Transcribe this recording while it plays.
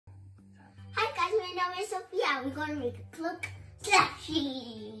is Sofia. We're gonna make a cloak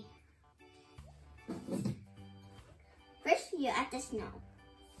Slushy. First, you add the snow.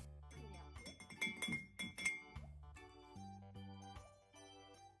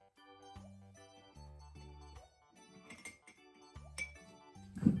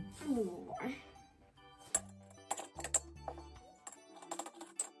 More.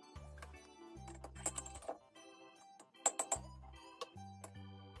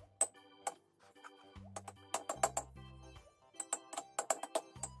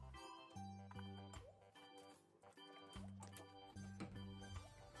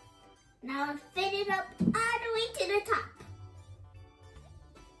 Now fit it up all the way to the top.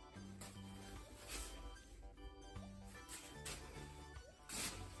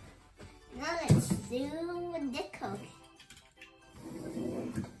 Now let's do with the coat.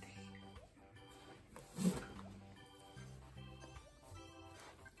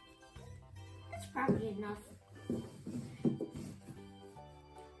 That's probably enough.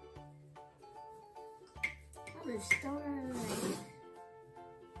 Now let's store it.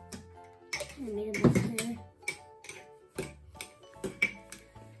 I made a mess there.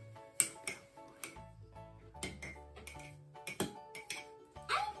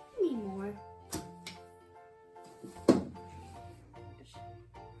 I need more.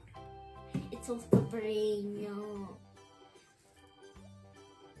 It's so stubborn, yo.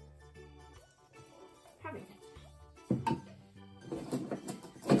 Probably not.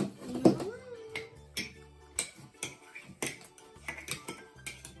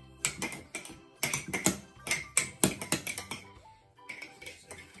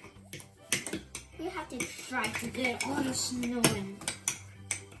 You have to try to get all the snow in.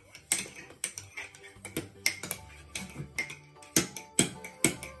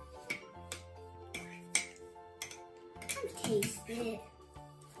 Taste it.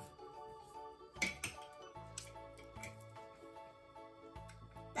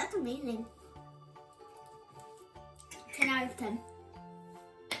 That's amazing. 10 out of 10.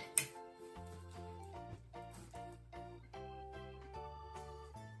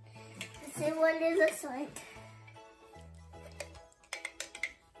 Let's see what it looks like.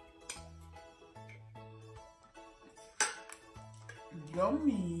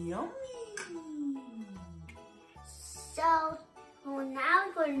 Yummy, yummy. So, now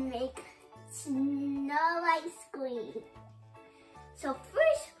we're going to make snow ice cream. So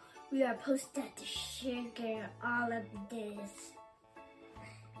first, we are supposed to sugar all of this.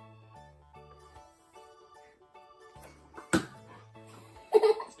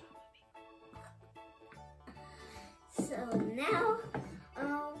 So now,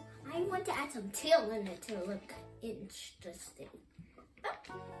 I want to add some tail in it to look interesting.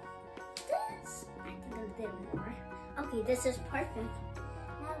 This, I think a bit more. Okay, this is perfect.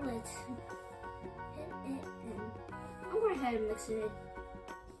 Now let's hit it in. I'm going to go ahead and mix it.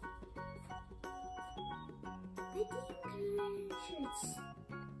 I think sure it's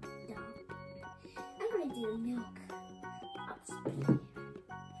done. I'm going to do milk.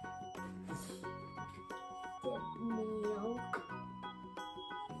 The milk.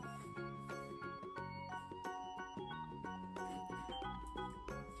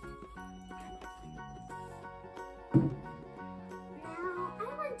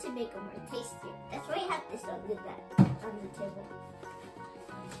 To make it more tasty. That's why you have this on the table.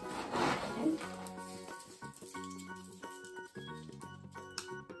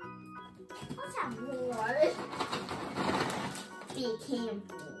 Let's have more. Be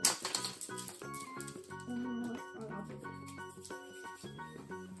careful.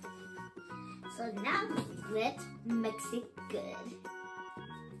 So now let's mix it good.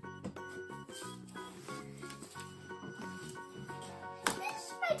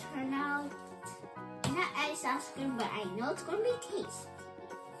 Turn out not ice cream, but I know it's gonna be tasty.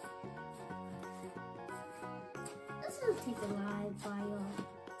 This will take a while.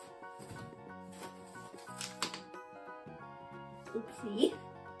 Oopsie.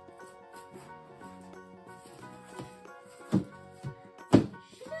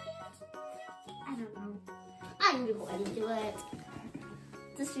 Should I add some more? I don't know. I'm going to do it.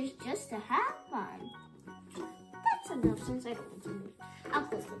 This is just to have fun. That's enough since I don't do it. I'll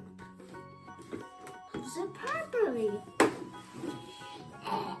close them. Close it properly.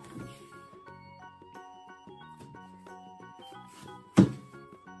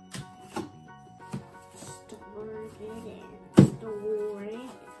 Store it in. Store it.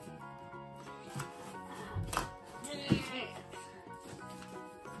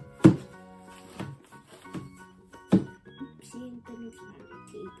 Oopsie, I'm gonna turn the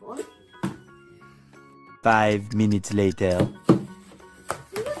table. 5 minutes later.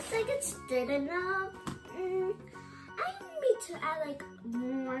 Looks like it's good enough. I need to add like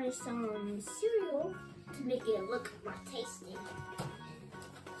more some cereal to make it look more tasty.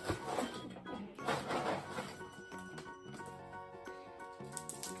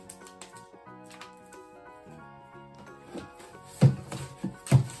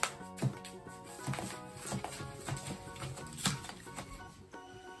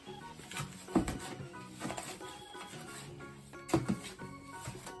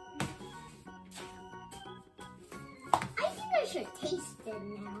 I should taste it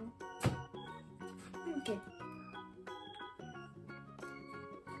now. Okay.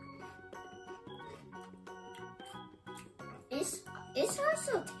 It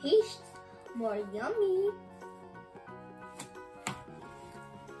also tastes more yummy.